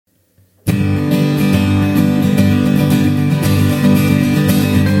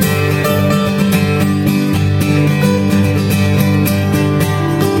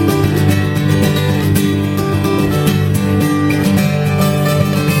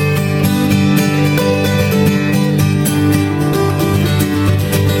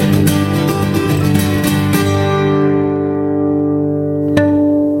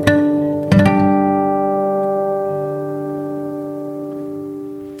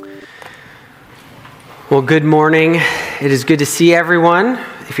Well, good morning. It is good to see everyone.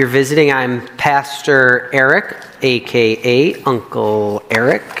 If you're visiting, I'm Pastor Eric, a.k.a. Uncle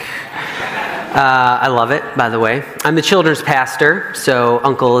Eric. I love it, by the way. I'm the children's pastor, so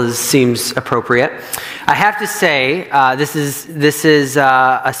uncle seems appropriate. I have to say, this is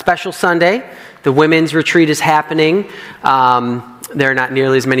a special Sunday. The women's retreat is happening. There are not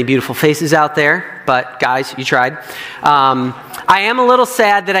nearly as many beautiful faces out there, but guys, you tried. I am a little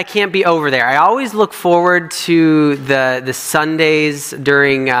sad that I can't be over there. I always look forward to the Sundays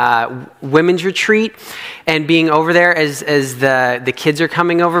during women's retreat and being over there as the kids are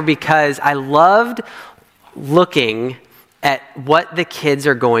coming over, because I loved looking at what the kids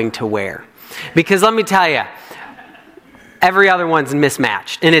are going to wear. Because let me tell you, every other one's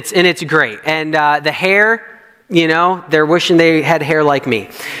mismatched, and it's great. And the hair, you know, they're wishing they had hair like me.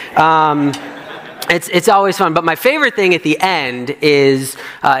 It's always fun. But my favorite thing at the end is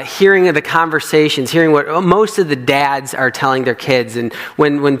hearing the conversations, hearing what most of the dads are telling their kids. And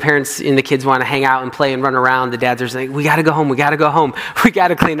when parents and the kids want to hang out and play and run around, the dads are like, we got to go home, we got to go home. We got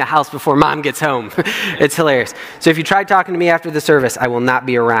to clean the house before mom gets home. It's hilarious. So if you try talking to me after the service, I will not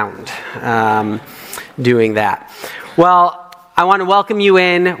be around doing that. Well, I want to welcome you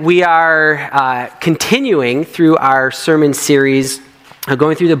in. We are continuing through our sermon series,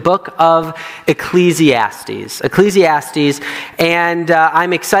 going through the book of Ecclesiastes, and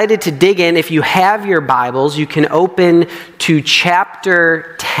I'm excited to dig in. If you have your Bibles, you can open to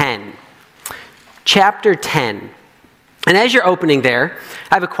chapter 10. Chapter 10. And as you're opening there,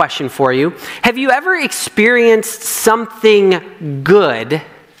 I have a question for you. Have you ever experienced something good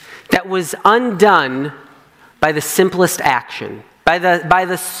that was undone by the simplest action, by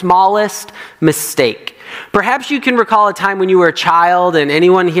the smallest mistake? Perhaps you can recall a time when you were a child, and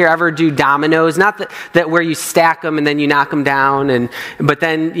anyone here ever do dominoes? Not that where you stack them and then you knock them down, but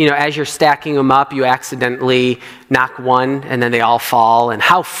then, you know, as you're stacking them up, you accidentally knock one and then they all fall. And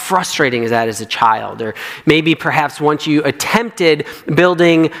how frustrating is that as a child? Or maybe perhaps once you attempted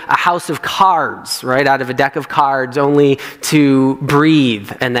building a house of cards, right, out of a deck of cards, only to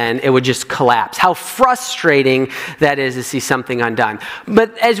breathe and then it would just collapse. How frustrating that is to see something undone.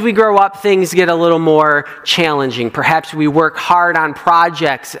 But as we grow up, things get a little more challenging. Perhaps we work hard on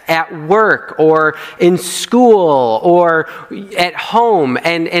projects at work or in school or at home,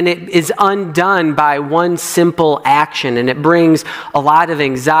 and it is undone by one simple action, and it brings a lot of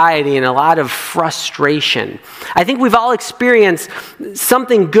anxiety and a lot of frustration. I think we've all experienced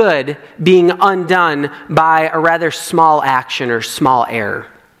something good being undone by a rather small action or small error.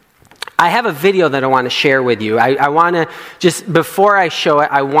 I have a video that I want to share with you. I want to just, before I show it,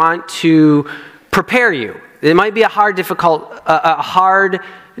 I want to prepare you. It might be a hard, difficult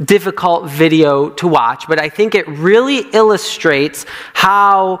video to watch, but I think it really illustrates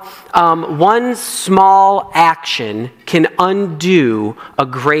how one small action can undo a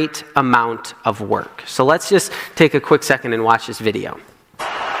great amount of work. So let's just take a quick second and watch this video.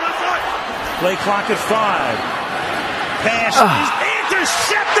 Play clock at 5. Pass is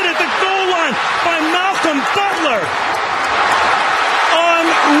intercepted at the goal line by Malcolm Butler.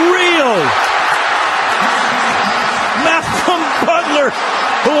 Unreal. Malcolm Butler,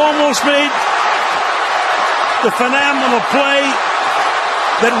 who almost made the phenomenal play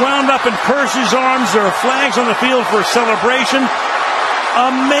that wound up in Percy's arms. There are flags on the field for a celebration.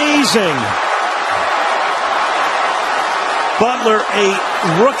 Amazing. Butler, a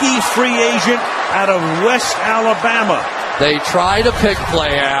rookie free agent out of West Alabama. They try to pick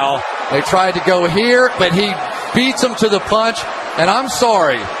play, Al. They tried to go here, but he beats them to the punch. And I'm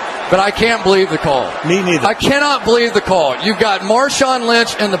sorry, but I can't believe the call. Me neither. I cannot believe the call. You've got Marshawn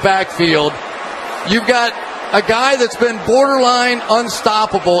Lynch in the backfield. You've got a guy that's been borderline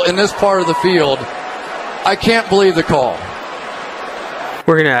unstoppable in this part of the field. I can't believe the call.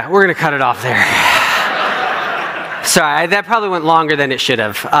 We're gonna cut it off there. Sorry, that probably went longer than it should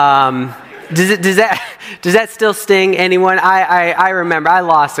have. Does that still sting anyone? I remember I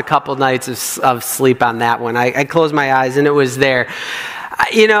lost a couple nights of sleep on that one. I closed my eyes and it was there.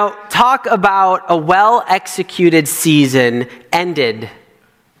 You know, talk about a well-executed season ending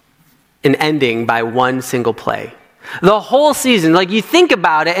by one single play. The whole season, like you think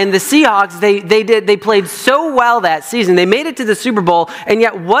about it, and the Seahawks, they played so well that season. They made it to the Super Bowl, and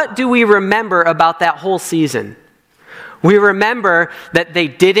yet what do we remember about that whole season? We remember that they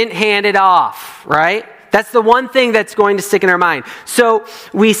didn't hand it off, right? That's the one thing that's going to stick in our mind. So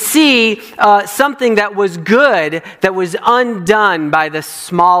we see something that was good that was undone by the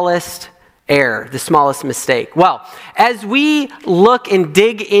smallest error, the smallest mistake. Well, as we look and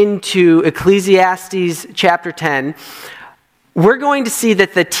dig into Ecclesiastes chapter 10, we're going to see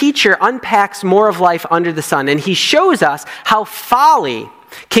that the teacher unpacks more of life under the sun, and he shows us how folly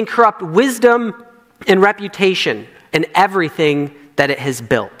can corrupt wisdom and reputation and everything that it has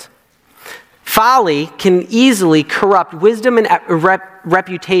built. Folly can easily corrupt wisdom and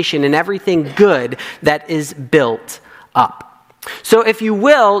reputation and everything good that is built up. So if you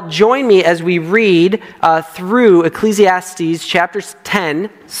will, join me as we read through Ecclesiastes chapter 10,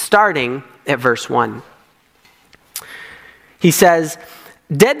 starting at verse 1. He says,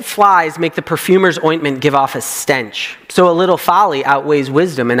 "Dead flies make the perfumer's ointment give off a stench, so a little folly outweighs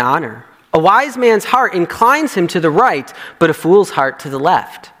wisdom and honor. A wise man's heart inclines him to the right, but a fool's heart to the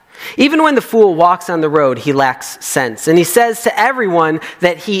left. Even when the fool walks on the road, he lacks sense, and he says to everyone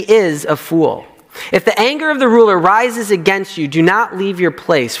that he is a fool. If the anger of the ruler rises against you, do not leave your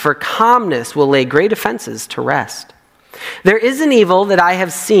place, for calmness will lay great offenses to rest. There is an evil that I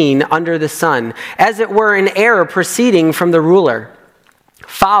have seen under the sun, as it were an error proceeding from the ruler.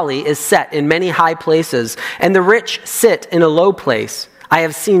 Folly is set in many high places, and the rich sit in a low place. I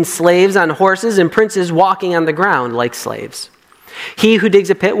have seen slaves on horses and princes walking on the ground like slaves. He who digs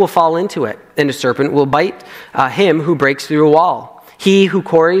a pit will fall into it, and a serpent will bite him who breaks through a wall. He who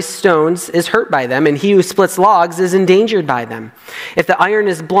quarries stones is hurt by them, and he who splits logs is endangered by them. If the iron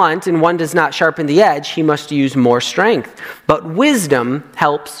is blunt and one does not sharpen the edge, he must use more strength. But wisdom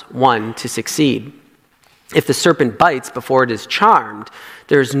helps one to succeed. If the serpent bites before it is charmed,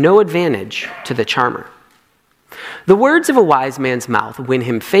 there is no advantage to the charmer. The words of a wise man's mouth win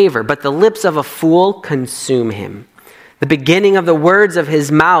him favor, but the lips of a fool consume him. The beginning of the words of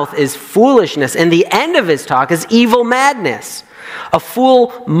his mouth is foolishness, and the end of his talk is evil madness. A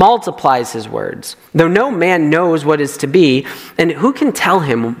fool multiplies his words, though no man knows what is to be, and who can tell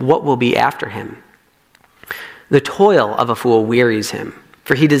him what will be after him? The toil of a fool wearies him,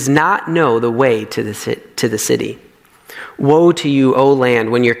 for he does not know the way to the city. Woe to you, O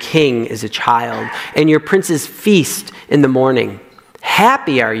land, when your king is a child, and your princes feast in the morning.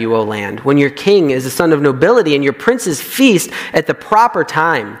 Happy are you, O land, when your king is a son of nobility, and your princes feast at the proper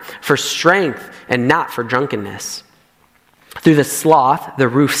time, for strength and not for drunkenness. Through the sloth, the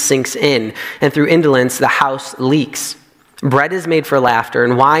roof sinks in, and through indolence, the house leaks. Bread is made for laughter,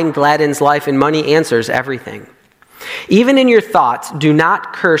 and wine gladdens life, and money answers everything. Even in your thoughts, do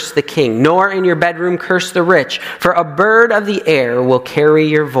not curse the king, nor in your bedroom curse the rich, for a bird of the air will carry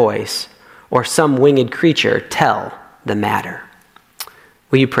your voice, or some winged creature tell the matter."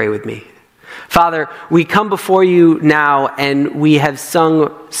 Will you pray with me? Father, we come before you now, and we have sung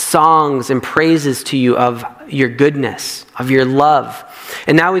songs and praises to you of your goodness, of your love.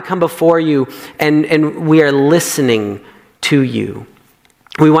 And now we come before you, and we are listening to you.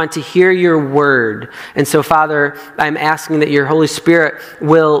 We want to hear your word. And so, Father, I'm asking that your Holy Spirit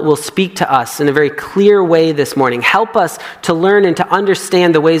will speak to us in a very clear way this morning. Help us to learn and to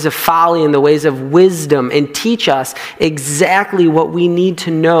understand the ways of folly and the ways of wisdom, and teach us exactly what we need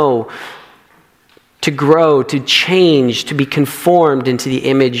to know to grow, to change, to be conformed into the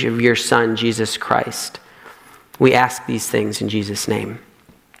image of your Son, Jesus Christ. We ask these things in Jesus' name.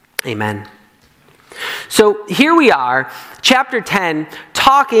 Amen. So here we are, chapter 10,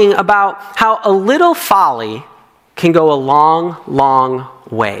 talking about how a little folly can go a long, long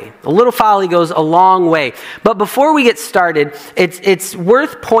way. A little folly goes a long way. But before we get started, it's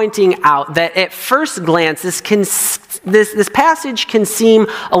worth pointing out that at first glance, this passage can seem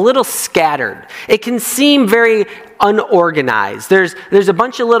a little scattered. It can seem very unorganized. There's a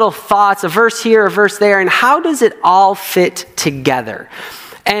bunch of little thoughts, a verse here, a verse there, and how does it all fit together?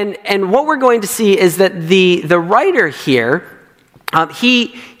 And what we're going to see is that the writer here,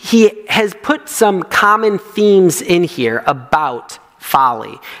 he has put some common themes in here about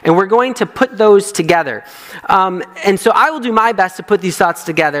folly. And we're going to put those together. And so I will do my best to put these thoughts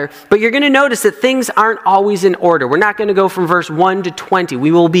together, but you're going to notice that things aren't always in order. We're not going to go from verse 1 to 20.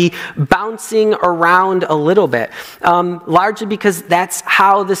 We will be bouncing around a little bit, largely because that's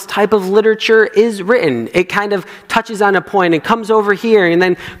how this type of literature is written. It kind of touches on a point and comes over here and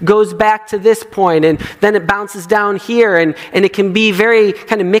then goes back to this point, and then it bounces down here, and it can be very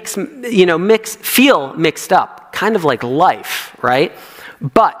kind of mixed up, kind of like life, right?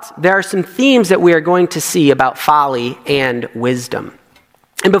 But there are some themes that we are going to see about folly and wisdom.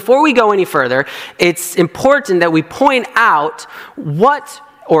 And before we go any further, it's important that we point out what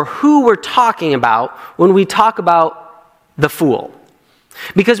or who we're talking about when we talk about the fool.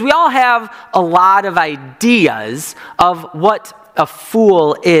 Because we all have a lot of ideas of what a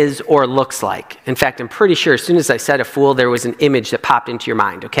fool is or looks like. In fact, I'm pretty sure as soon as I said a fool, there was an image that popped into your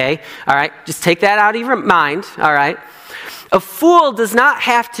mind, okay? All right, just take that out of your mind, all right? A fool does not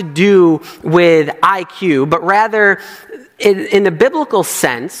have to do with IQ, but rather in the biblical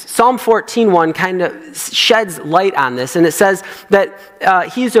sense, Psalm 14:1 kind of sheds light on this, and it says that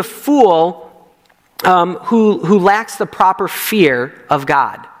he's a fool who lacks the proper fear of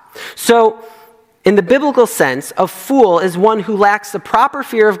God. So, in the biblical sense, a fool is one who lacks the proper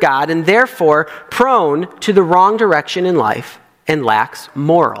fear of God and therefore prone to the wrong direction in life and lacks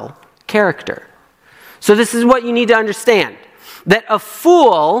moral character. So this is what you need to understand, that a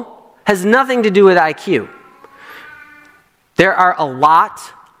fool has nothing to do with IQ. There are a lot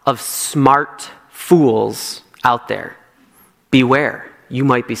of smart fools out there. Beware, you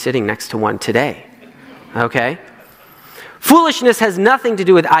might be sitting next to one today. Okay? Foolishness has nothing to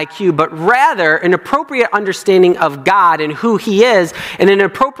do with IQ, but rather an appropriate understanding of God and who He is, and an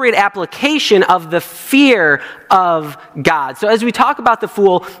appropriate application of the fear of God. So as we talk about the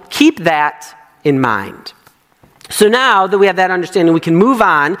fool, keep that in mind. So now that we have that understanding, we can move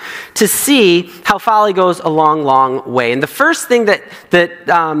on to see how folly goes a long, long way. And the first thing that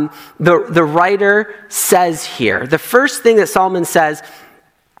the writer says here, the first thing that Solomon says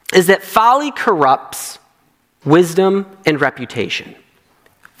is that folly corrupts wisdom and reputation.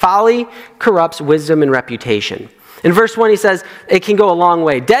 Folly corrupts wisdom and reputation. In verse 1 he says, it can go a long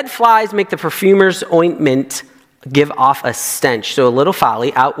way. Dead flies make the perfumer's ointment give off a stench. So a little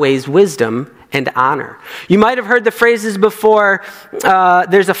folly outweighs wisdom and honor. You might have heard the phrases before,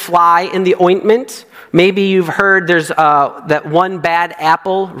 there's a fly in the ointment. Maybe you've heard there's that one bad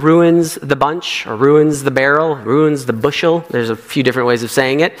apple ruins the bunch, or ruins the barrel, ruins the bushel. There's a few different ways of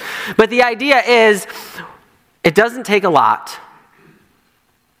saying it. But the idea is, it doesn't take a lot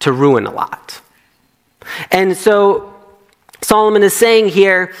to ruin a lot. And so Solomon is saying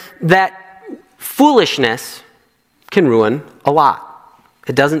here that foolishness can ruin a lot.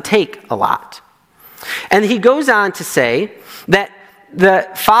 It doesn't take a lot. And he goes on to say that the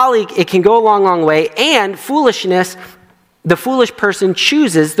folly, it can go a long, long way, and foolishness, the foolish person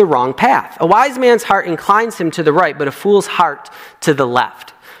chooses the wrong path. A wise man's heart inclines him to the right, but a fool's heart to the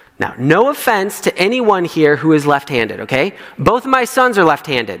left. Now, no offense to anyone here who is left-handed, okay? Both of my sons are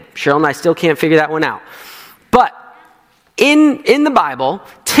left-handed. Cheryl and I still can't figure that one out. But in the Bible,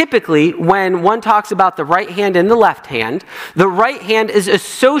 typically when one talks about the right hand and the left hand, the right hand is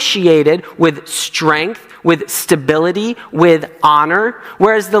associated with strength, with stability, with honor,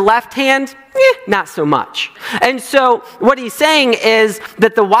 whereas the left hand, not so much. And so what he's saying is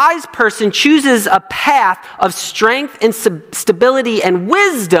that the wise person chooses a path of strength and stability and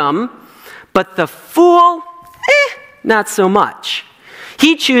wisdom, but the fool, not so much.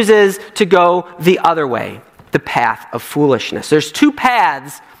 He chooses to go the other way, the path of foolishness. There's two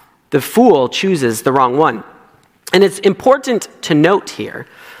paths. The fool chooses the wrong one. And it's important to note here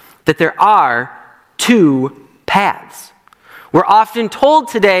that there are two paths. We're often told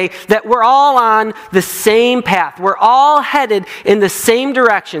today that we're all on the same path. We're all headed in the same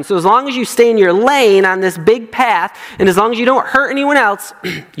direction. So as long as you stay in your lane on this big path, and as long as you don't hurt anyone else,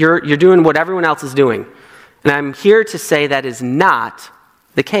 you're doing what everyone else is doing. And I'm here to say that is not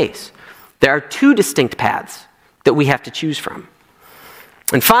the case. There are two distinct paths that we have to choose from.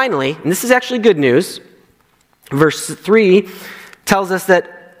 And finally, and this is actually good news, verse 3 tells us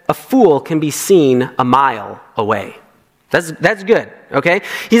that a fool can be seen a mile away. That's good, okay?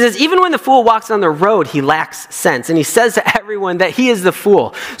 He says, even when the fool walks on the road, he lacks sense. And he says to everyone that he is the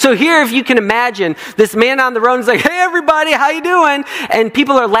fool. So here, if you can imagine, this man on the road is like, hey, everybody, how you doing? And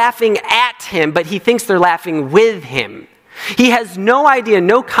people are laughing at him, but he thinks they're laughing with him. He has no idea,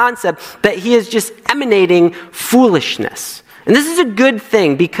 no concept that he is just emanating foolishness. And this is a good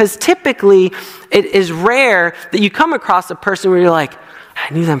thing, because typically it is rare that you come across a person where you're like,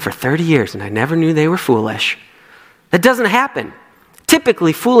 I knew them for 30 years and I never knew they were foolish. That doesn't happen.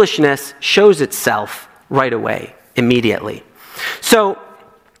 Typically, foolishness shows itself right away, immediately. So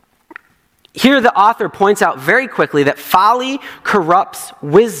here the author points out very quickly that folly corrupts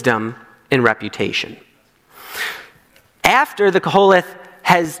wisdom and reputation. After the Koheleth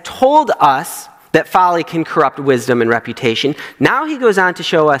has told us that folly can corrupt wisdom and reputation, now he goes on to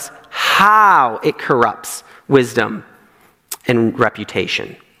show us how it corrupts wisdom and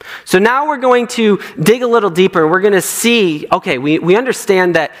reputation. So now we're going to dig a little deeper. We're going to see, okay, we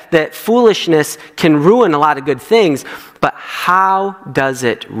understand that foolishness can ruin a lot of good things, but how does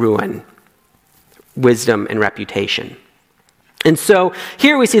it ruin wisdom and reputation? And so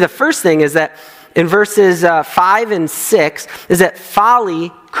here we see the first thing is that in verses 5 and 6 is that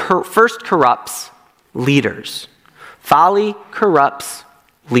folly first corrupts leaders. Folly corrupts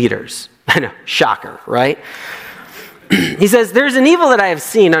leaders. I know, shocker, right? He says, there's an evil that I have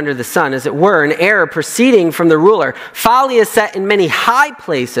seen under the sun, as it were, an error proceeding from the ruler. Folly is set in many high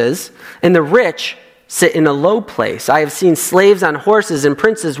places, and the rich sit in a low place. I have seen slaves on horses and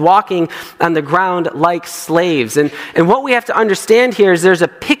princes walking on the ground like slaves. And what we have to understand here is there's a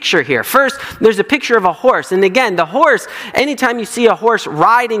picture here. First, there's a picture of a horse. And again, the horse, anytime you see a horse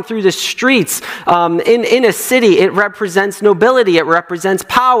riding through the streets in a city, it represents nobility, it represents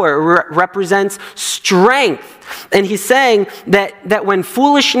power, it represents strength. And he's saying that when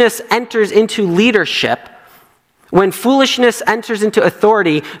foolishness enters into leadership, when foolishness enters into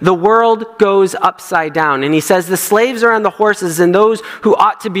authority, the world goes upside down. And he says the slaves are on the horses and those who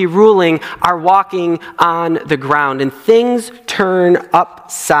ought to be ruling are walking on the ground. And things turn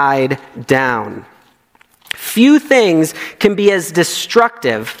upside down. Few things can be as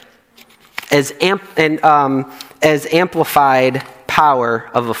destructive as amplified power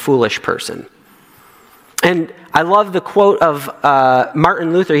of a foolish person. And I love the quote of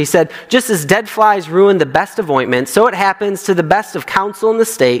Martin Luther. He said, just as dead flies ruin the best of ointment, so it happens to the best of counsel in the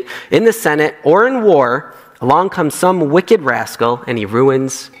state, in the Senate, or in war. Along comes some wicked rascal, and he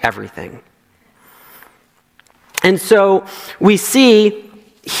ruins everything. And so we see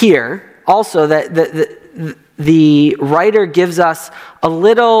here also that the writer gives us a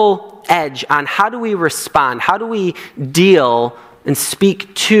little edge on how do we respond, how do we deal and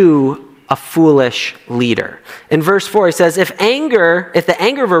speak to a foolish leader. In verse 4, he says, if the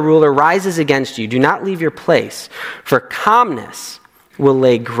anger of a ruler rises against you, do not leave your place, for calmness will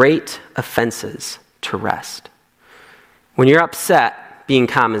lay great offenses to rest. When you're upset, being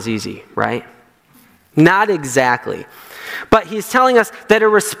calm is easy, right? Not exactly. But he's telling us that a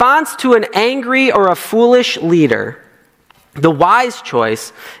response to an angry or a foolish leader, the wise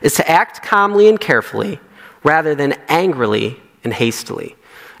choice is to act calmly and carefully rather than angrily and hastily.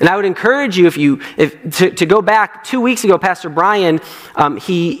 And I would encourage you, to go back 2 weeks ago, Pastor Brian,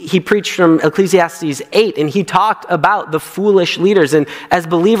 he preached from Ecclesiastes 8, and he talked about the foolish leaders. And as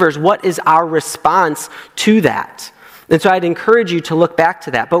believers, what is our response to that? And so I'd encourage you to look back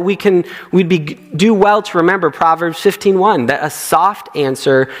to that. But we'd do well to remember Proverbs 15:1, that a soft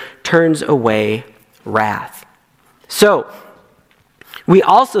answer turns away wrath. So we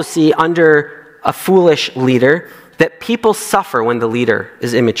also see under a foolish leader that people suffer when the leader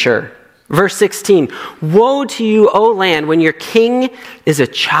is immature. Verse 16, woe to you, O land, when your king is a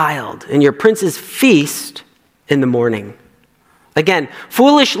child and your princes feast in the morning. Again,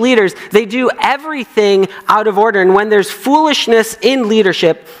 foolish leaders, they do everything out of order. And when there's foolishness in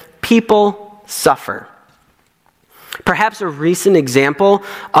leadership, people suffer. Perhaps a recent example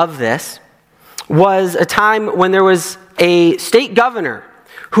of this was a time when there was a state governor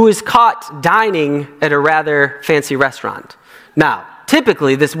who is caught dining at a rather fancy restaurant. Now,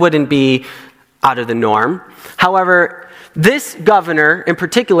 typically this wouldn't be out of the norm. However, this governor in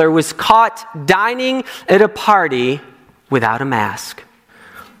particular was caught dining at a party without a mask.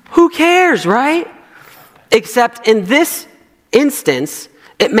 Who cares, right? Except in this instance,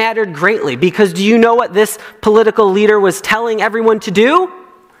 it mattered greatly, because do you know what this political leader was telling everyone to do?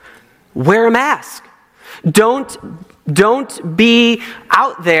 Wear a mask. Don't be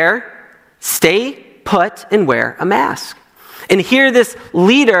out there. Stay put and wear a mask. And here this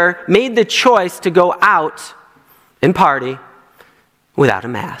leader made the choice to go out and party without a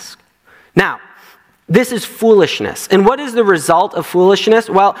mask. Now, this is foolishness. And what is the result of foolishness?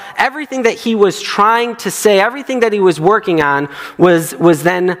 Well, everything that he was trying to say, everything that he was working on was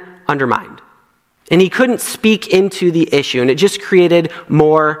then undermined. And he couldn't speak into the issue, and it just created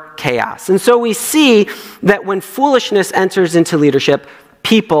more chaos. And so we see that when foolishness enters into leadership,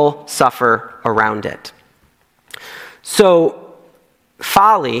 people suffer around it. So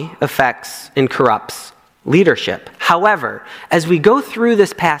folly affects and corrupts leadership. However, as we go through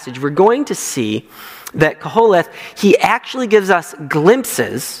this passage, we're going to see that Koheleth, he actually gives us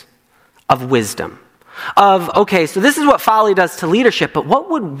glimpses of wisdom. So this is what folly does to leadership, but what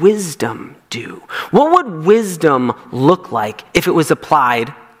would wisdom do? What would wisdom look like if it was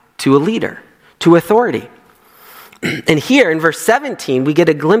applied to a leader, to authority? And here in verse 17, we get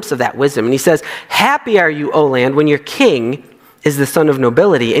a glimpse of that wisdom. And he says, happy are you, O land, when your king is the son of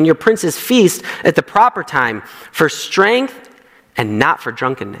nobility, and your princes feast at the proper time for strength and not for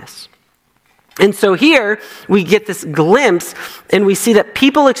drunkenness. And so here we get this glimpse, and we see that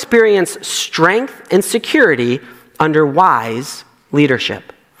people experience strength and security under wise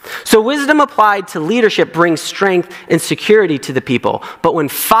leadership. So wisdom applied to leadership brings strength and security to the people. But when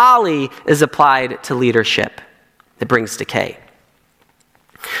folly is applied to leadership, it brings decay.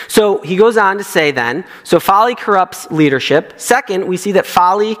 So he goes on to say then, so folly corrupts leadership. Second, we see that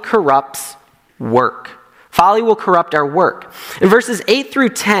folly corrupts work. Folly will corrupt our work. In verses 8 through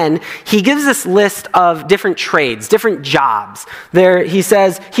 10, he gives this list of different trades, different jobs. There, he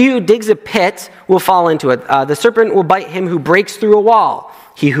says, he who digs a pit will fall into it. The serpent will bite him who breaks through a wall.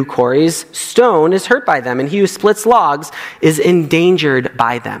 He who quarries stone is hurt by them, and he who splits logs is endangered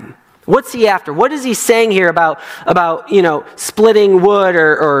by them. What's he after? What is he saying here about splitting wood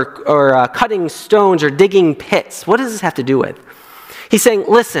or cutting stones or digging pits? What does this have to do with? He's saying,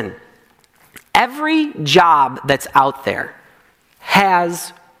 listen, every job that's out there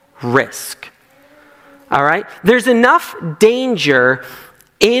has risk. All right? There's enough danger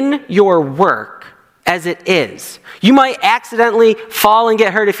in your work as it is. You might accidentally fall and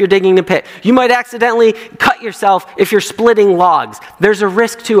get hurt if you're digging a pit. You might accidentally cut yourself if you're splitting logs. There's a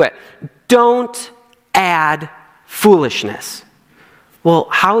risk to it. Don't add foolishness. Well,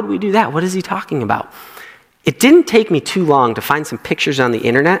 how would we do that? What is he talking about? It didn't take me too long to find some pictures on the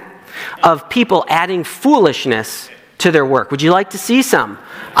internet of people adding foolishness to their work. Would you like to see some?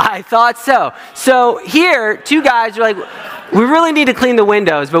 I thought so. So here, two guys are like, we really need to clean the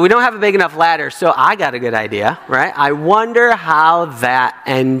windows, but we don't have a big enough ladder, so I got a good idea, right? I wonder how that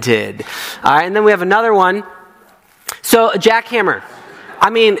ended. All right, and then we have another one. So a jackhammer. I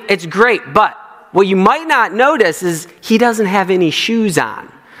mean, it's great, but what you might not notice is he doesn't have any shoes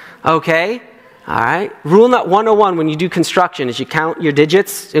on, okay? All right? Rule 101 when you do construction is you count your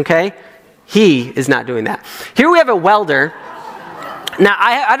digits, okay? He is not doing that. Here we have a welder. Now,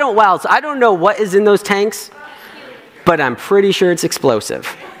 I don't weld, so I don't know what is in those tanks, but I'm pretty sure it's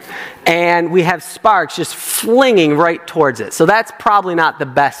explosive. And we have sparks just flinging right towards it. So that's probably not the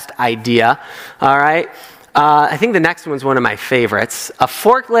best idea, all right? I think the next one's one of my favorites. A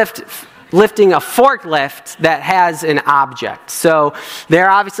forklift lifting a forklift that has an object. So they're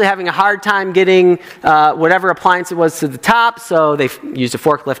obviously having a hard time getting whatever appliance it was to the top, so they used a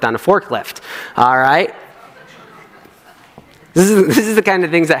forklift on a forklift. All right? This is the kind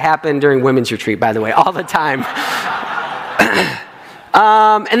of things that happen during women's retreat, by the way, all the time.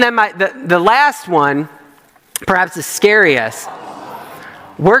 And then the last one, perhaps the scariest,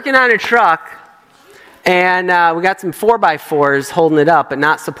 working on a truck, and we got some 4x4s holding it up, but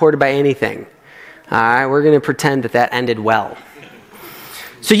not supported by anything. All right, we're going to pretend that ended well.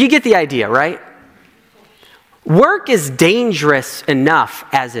 So you get the idea, right? Work is dangerous enough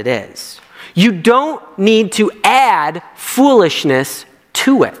as it is. You don't need to add foolishness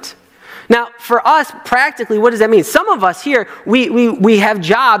to it. Now, for us, practically, what does that mean? Some of us here, we have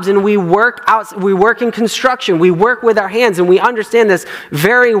jobs and we work in construction. We work with our hands and we understand this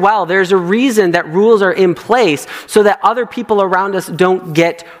very well. There's a reason that rules are in place so that other people around us don't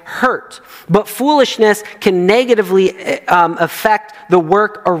get hurt. But foolishness can negatively affect the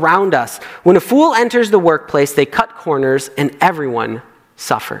work around us. When a fool enters the workplace, they cut corners and everyone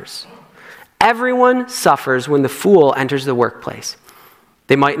suffers. Everyone suffers when the fool enters the workplace.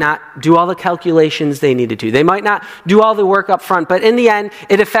 They might not do all the calculations they need to do. They might not do all the work up front, but in the end,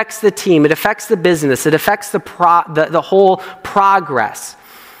 it affects the team. It affects the business. It affects the whole progress.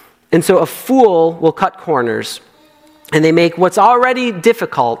 And so a fool will cut corners, and they make what's already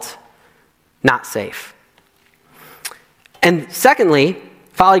difficult not safe. And secondly,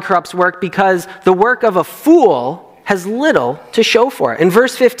 folly corrupts work because the work of a fool has little to show for it. In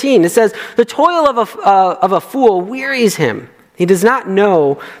verse 15, it says, "The toil of a fool wearies him. He does not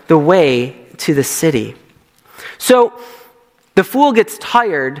know the way to the city." So the fool gets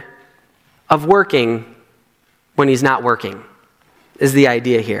tired of working when he's not working, is the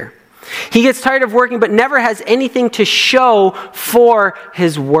idea here. He gets tired of working but never has anything to show for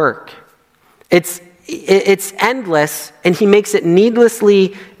his work. It's endless, and he makes it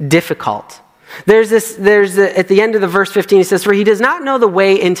needlessly difficult. At the end of the verse 15, he says, "For he does not know the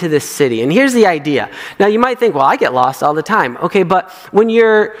way into this city." And here's the idea. Now, you might think, well, I get lost all the time. Okay, but when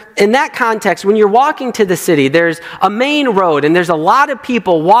you're, in that context, when you're walking to the city, there's a main road, and there's a lot of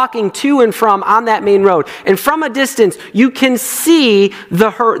people walking to and from on that main road. And from a distance, you can see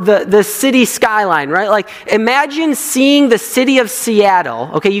the city skyline, right? Like, imagine seeing the city of Seattle.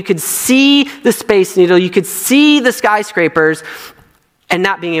 Okay, you could see the Space Needle, you could see the skyscrapers, and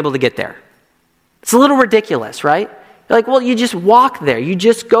not being able to get there. It's a little ridiculous, right? You're like, well, you just walk there. You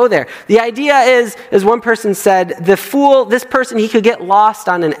just go there. The idea is, as one person said, the fool, this person, he could get lost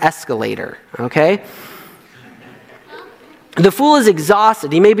on an escalator, okay? The fool is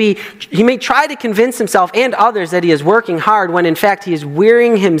exhausted. He may try to convince himself and others that he is working hard when in fact he is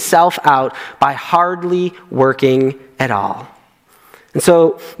wearing himself out by hardly working at all. And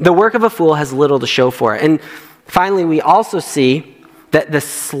so the work of a fool has little to show for it. And finally, we also see that the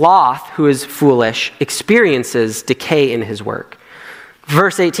sloth who is foolish experiences decay in his work.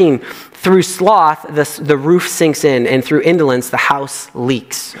 Verse 18, through sloth, the roof sinks in, and through indolence, the house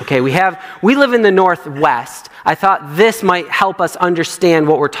leaks. Okay, we live in the Northwest. I thought this might help us understand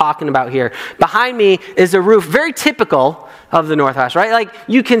what we're talking about here. Behind me is a roof, very typical of the Northwest, right? Like,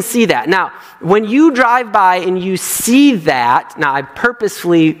 you can see that. Now, when you drive by and you see that, now I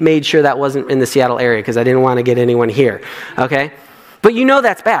purposefully made sure that wasn't in the Seattle area because I didn't want to get anyone here, okay? But you know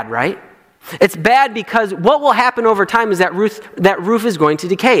that's bad, right? It's bad because what will happen over time is that roof is going to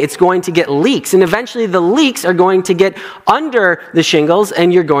decay. It's going to get leaks, and eventually the leaks are going to get under the shingles,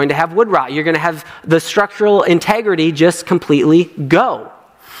 and you're going to have wood rot. You're going to have the structural integrity just completely go.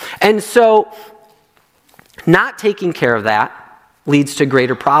 And so not taking care of that leads to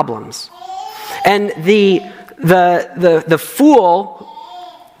greater problems. And the fool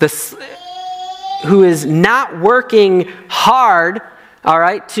who is not working hard, all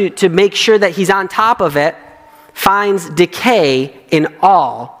right, to make sure that he's on top of it, finds decay in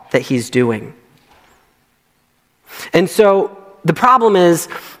all that he's doing. And so the problem is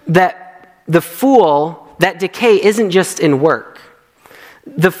that the fool, that decay isn't just in work.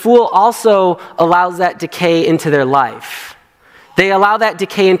 The fool also allows that decay into their life. They allow that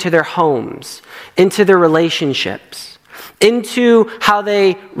decay into their homes, into their relationships, into how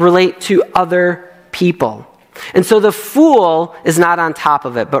they relate to other people. And so the fool is not on top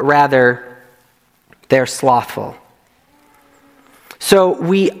of it, but rather they're slothful. So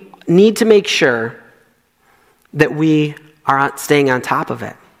we need to make sure that we are staying on top of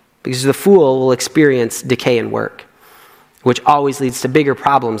it, because the fool will experience decay in work, which always leads to bigger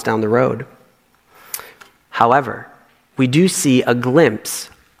problems down the road. However, we do see a glimpse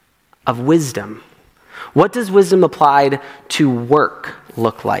of wisdom. What does wisdom applied to work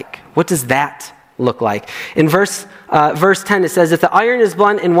look like? What does that look like? In verse 10 it says, if the iron is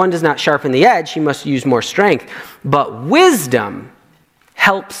blunt and one does not sharpen the edge, he must use more strength. But wisdom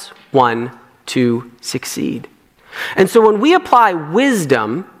helps one to succeed. And so when we apply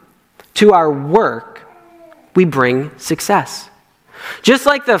wisdom to our work, we bring success. Just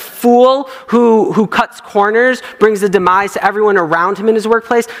like the fool who cuts corners brings the demise to everyone around him in his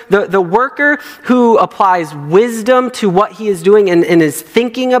workplace, the worker who applies wisdom to what he is doing and is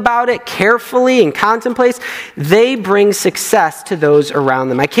thinking about it carefully and contemplates, they bring success to those around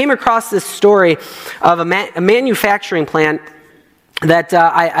them. I came across this story of a manufacturing plant that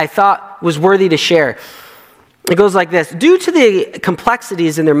I thought was worthy to share. It goes like this. Due to the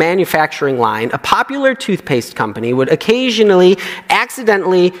complexities in their manufacturing line, a popular toothpaste company would occasionally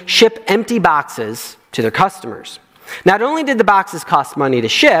accidentally ship empty boxes to their customers. Not only did the boxes cost money to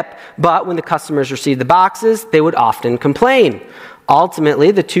ship, but when the customers received the boxes, they would often complain.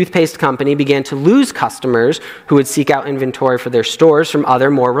 Ultimately, the toothpaste company began to lose customers who would seek out inventory for their stores from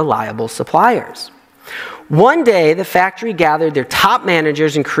other more reliable suppliers. One day, the factory gathered their top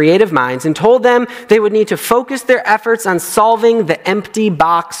managers and creative minds and told them they would need to focus their efforts on solving the empty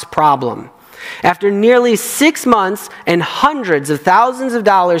box problem. After nearly 6 months and hundreds of thousands of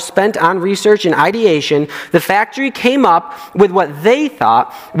dollars spent on research and ideation, the factory came up with what they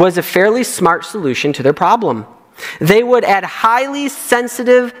thought was a fairly smart solution to their problem. They would add highly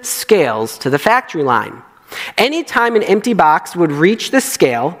sensitive scales to the factory line. Anytime an empty box would reach the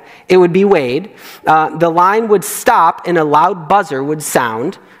scale, it would be weighed. The line would stop and a loud buzzer would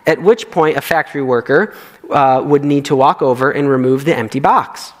sound, at which point a factory worker would need to walk over and remove the empty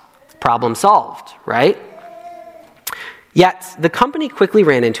box. Problem solved, right? Yet, the company quickly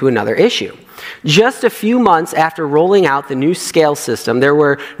ran into another issue. Just a few months after rolling out the new scale system, there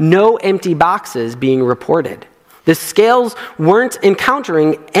were no empty boxes being reported. The scales weren't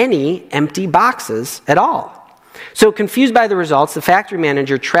encountering any empty boxes at all. So confused by the results, the factory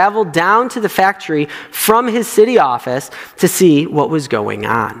manager traveled down to the factory from his city office to see what was going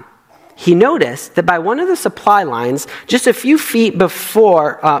on. He noticed that by one of the supply lines, just a few feet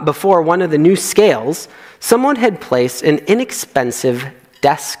before one of the new scales, someone had placed an inexpensive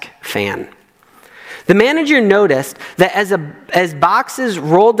desk fan. The manager noticed that as boxes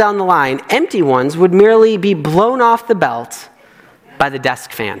rolled down the line, empty ones would merely be blown off the belt by the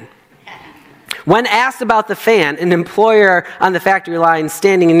desk fan. When asked about the fan, an employer on the factory line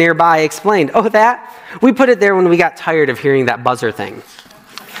standing nearby explained, "Oh, that? We put it there when we got tired of hearing that buzzer thing."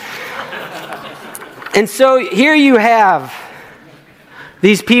 And so here you have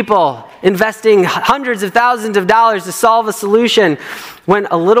these people investing hundreds of thousands of dollars to solve a solution when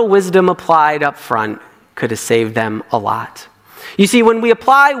a little wisdom applied up front could have saved them a lot. You see, when we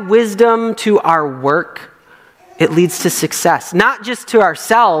apply wisdom to our work, it leads to success, not just to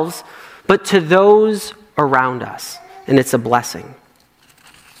ourselves, but to those around us, and it's a blessing.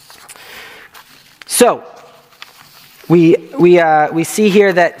 So, We see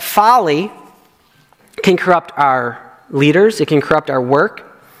here that folly can corrupt our leaders. It can corrupt our work.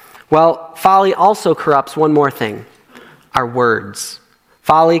 Well, folly also corrupts one more thing, our words.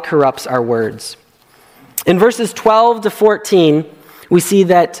 Folly corrupts our words. In verses 12 to 14, we see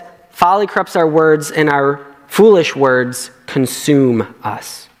that folly corrupts our words and our foolish words consume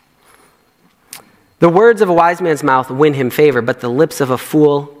us. The words of a wise man's mouth win him favor, but the lips of a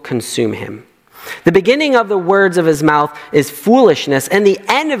fool consume him. The beginning of the words of his mouth is foolishness, and the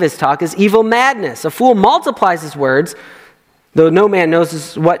end of his talk is evil madness. A fool multiplies his words, though no man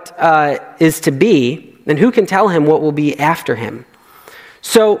knows what is to be, and who can tell him what will be after him?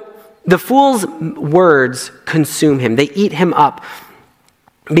 So the fool's words consume him. They eat him up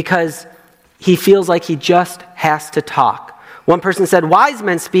because he feels like he just has to talk. One person said, wise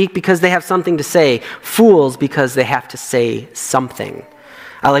men speak because they have something to say. Fools because they have to say something.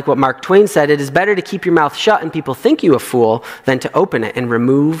 I like what Mark Twain said, it is better to keep your mouth shut and people think you a fool than to open it and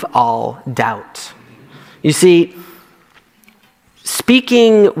remove all doubt. You see,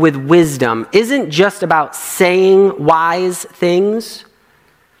 speaking with wisdom isn't just about saying wise things.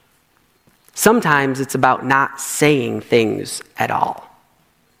 Sometimes it's about not saying things at all.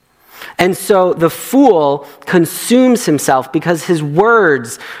 And so the fool consumes himself because his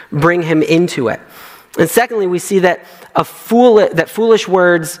words bring him into it. And secondly, we see that foolish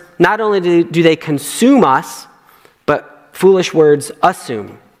words, not only do they consume us, but foolish words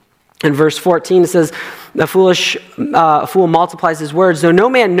assume. In verse 14 it says, a fool multiplies his words, though no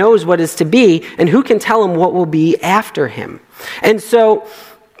man knows what is to be, and who can tell him what will be after him? And so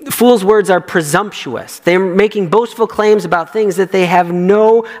fools' words are presumptuous. They're making boastful claims about things that they have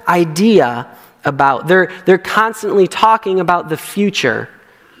no idea about. They're constantly talking about the future,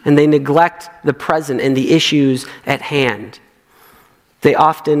 and they neglect the present and the issues at hand. They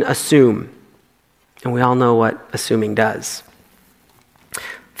often assume, and we all know what assuming does.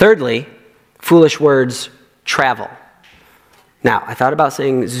 Thirdly, foolish words travel. Now, I thought about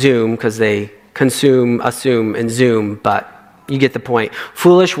saying zoom because they consume, assume, and zoom, but you get the point.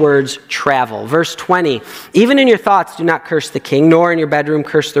 Foolish words travel. Verse 20, even in your thoughts do not curse the king, nor in your bedroom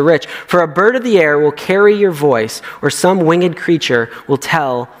curse the rich. For a bird of the air will carry your voice, or some winged creature will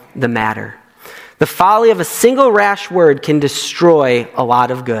tell the matter. The folly of a single rash word can destroy a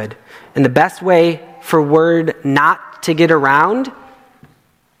lot of good. And the best way for word not to get around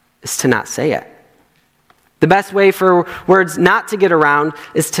is to not say it. The best way for words not to get around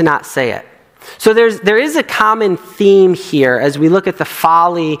is to not say it. So there is a common theme here as we look at the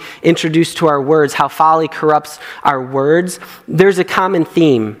folly introduced to our words, how folly corrupts our words. There's a common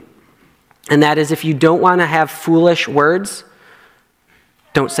theme, and that is if you don't want to have foolish words,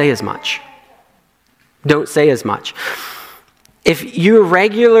 don't say as much. Don't say as much. If you're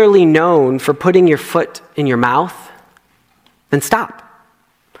regularly known for putting your foot in your mouth, then stop.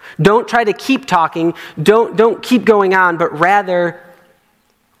 Don't try to keep talking. Don't keep going on, but rather,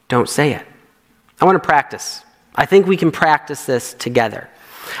 don't say it. I want to practice. I think we can practice this together.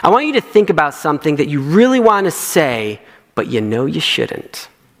 I want you to think about something that you really want to say, but you know you shouldn't.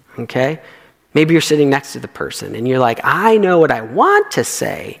 Okay? Maybe you're sitting next to the person and you're like, I know what I want to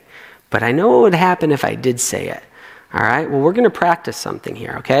say, but I know what would happen if I did say it. All right? Well, we're going to practice something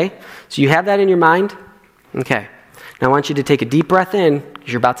here, okay? So you have that in your mind? Okay. Now I want you to take a deep breath in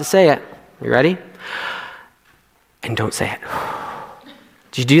because you're about to say it. You ready? And don't say it.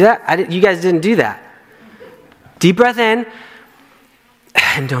 Did you do that? You guys didn't do that. Deep breath in,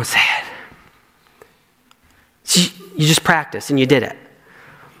 and don't say it. You just practice, and you did it.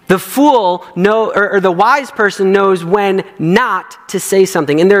 The fool or the wise person knows when not to say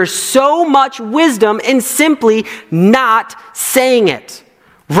something, and there's so much wisdom in simply not saying it.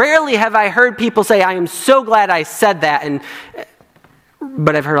 Rarely have I heard people say, I am so glad I said that,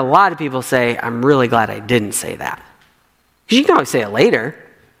 but I've heard a lot of people say, I'm really glad I didn't say that. Because you can always say it later,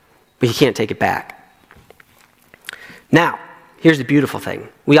 but you can't take it back. Now, here's the beautiful thing.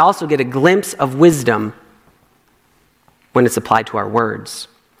 We also get a glimpse of wisdom when it's applied to our words.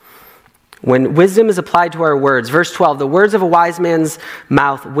 When wisdom is applied to our words, verse 12, the words of a wise man's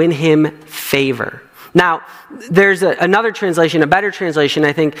mouth win him favor. Now, there's another translation, a better translation,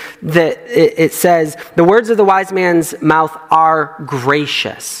 I think, that it says, the words of the wise man's mouth are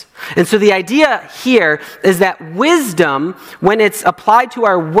gracious. And so the idea here is that wisdom, when it's applied to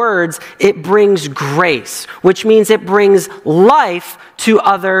our words, it brings grace, which means it brings life to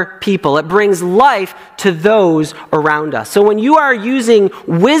other people. It brings life to those around us. So when you are using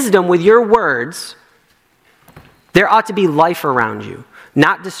wisdom with your words, there ought to be life around you,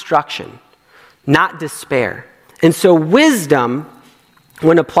 not destruction, not despair. And so wisdom,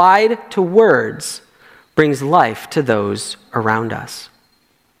 when applied to words, brings life to those around us.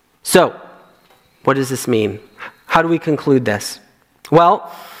 So, what does this mean? How do we conclude this?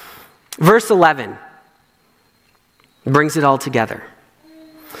 Well, verse 11 brings it all together.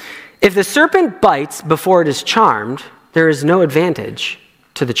 If the serpent bites before it is charmed, there is no advantage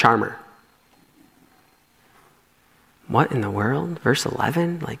to the charmer. What in the world? Verse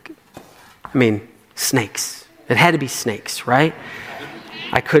 11? Snakes. It had to be snakes, right?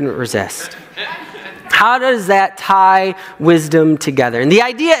 I couldn't resist. How does that tie wisdom together? And the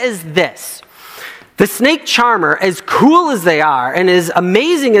idea is this. The snake charmer, as cool as they are and as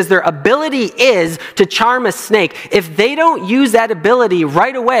amazing as their ability is to charm a snake, if they don't use that ability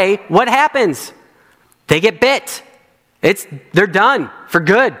right away, what happens? They get bit. They're done for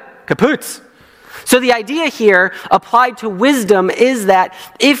good. Kaput. So the idea here applied to wisdom is that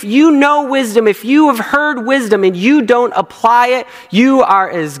if you know wisdom, if you have heard wisdom and you don't apply it, you are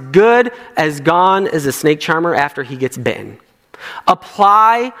as good as gone as a snake charmer after he gets bitten.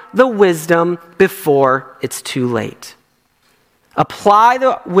 Apply the wisdom before it's too late. Apply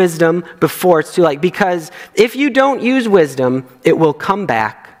the wisdom before it's too late, because if you don't use wisdom, it will come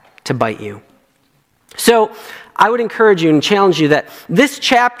back to bite you. So I would encourage you and challenge you that this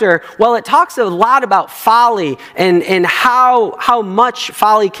chapter, while it talks a lot about folly and how much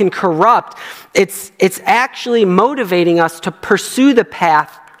folly can corrupt, it's actually motivating us to pursue the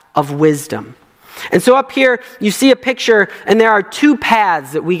path of wisdom. And so up here, you see a picture, and there are two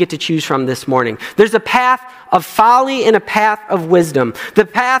paths that we get to choose from this morning. There's a path of folly and a path of wisdom. The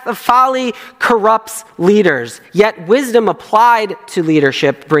path of folly corrupts leaders, yet wisdom applied to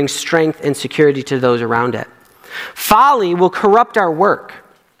leadership brings strength and security to those around it. Folly will corrupt our work,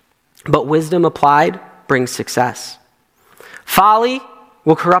 but wisdom applied brings success. Folly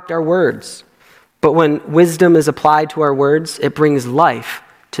will corrupt our words, but when wisdom is applied to our words, it brings life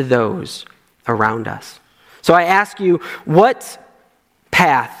to those around us. So I ask you, what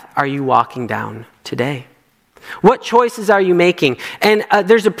path are you walking down today? What choices are you making? And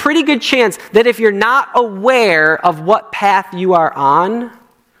there's a pretty good chance that if you're not aware of what path you are on,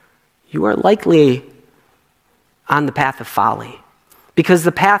 you are likely on the path of folly. Because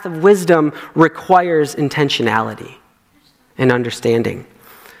the path of wisdom requires intentionality and understanding.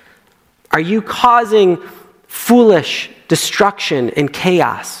 Are you causing foolish destruction and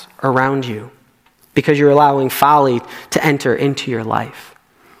chaos around you because you're allowing folly to enter into your life?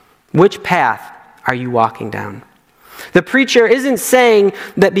 Which path are you walking down? The preacher isn't saying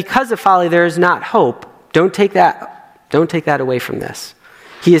that because of folly there is not hope. Don't take that away from this.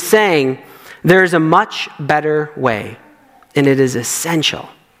 He is saying there is a much better way, and it is essential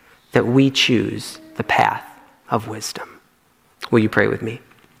that we choose the path of wisdom. Will you pray with me?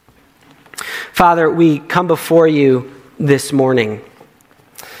 Father, we come before you this morning.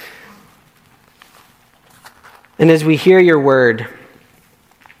 And as we hear your word,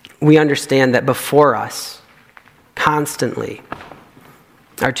 we understand that before us, constantly,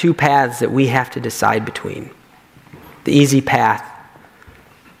 are two paths that we have to decide between. The easy path,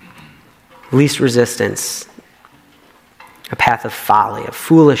 least resistance, a path of folly, of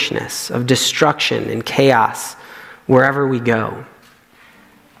foolishness, of destruction and chaos wherever we go.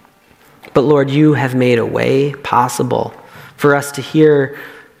 But Lord, you have made a way possible for us to hear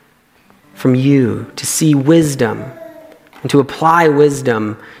from you, to see wisdom, and to apply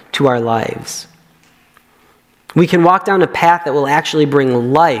wisdom to our lives. We can walk down a path that will actually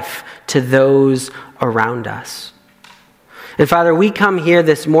bring life to those around us. And Father, we come here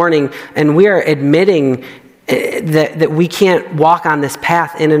this morning and we are admitting that we can't walk on this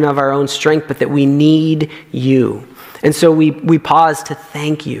path in and of our own strength, but that we need you. And so we pause to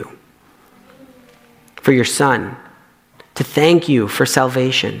thank you for your Son, to thank you for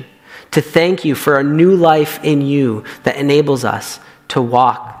salvation, to thank you for a new life in you that enables us to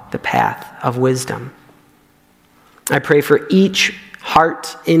walk the path of wisdom. I pray for each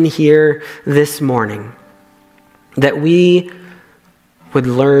heart in here this morning that we would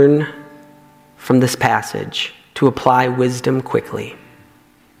learn from this passage to apply wisdom quickly.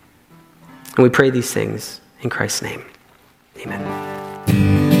 And we pray these things in Christ's name. Amen.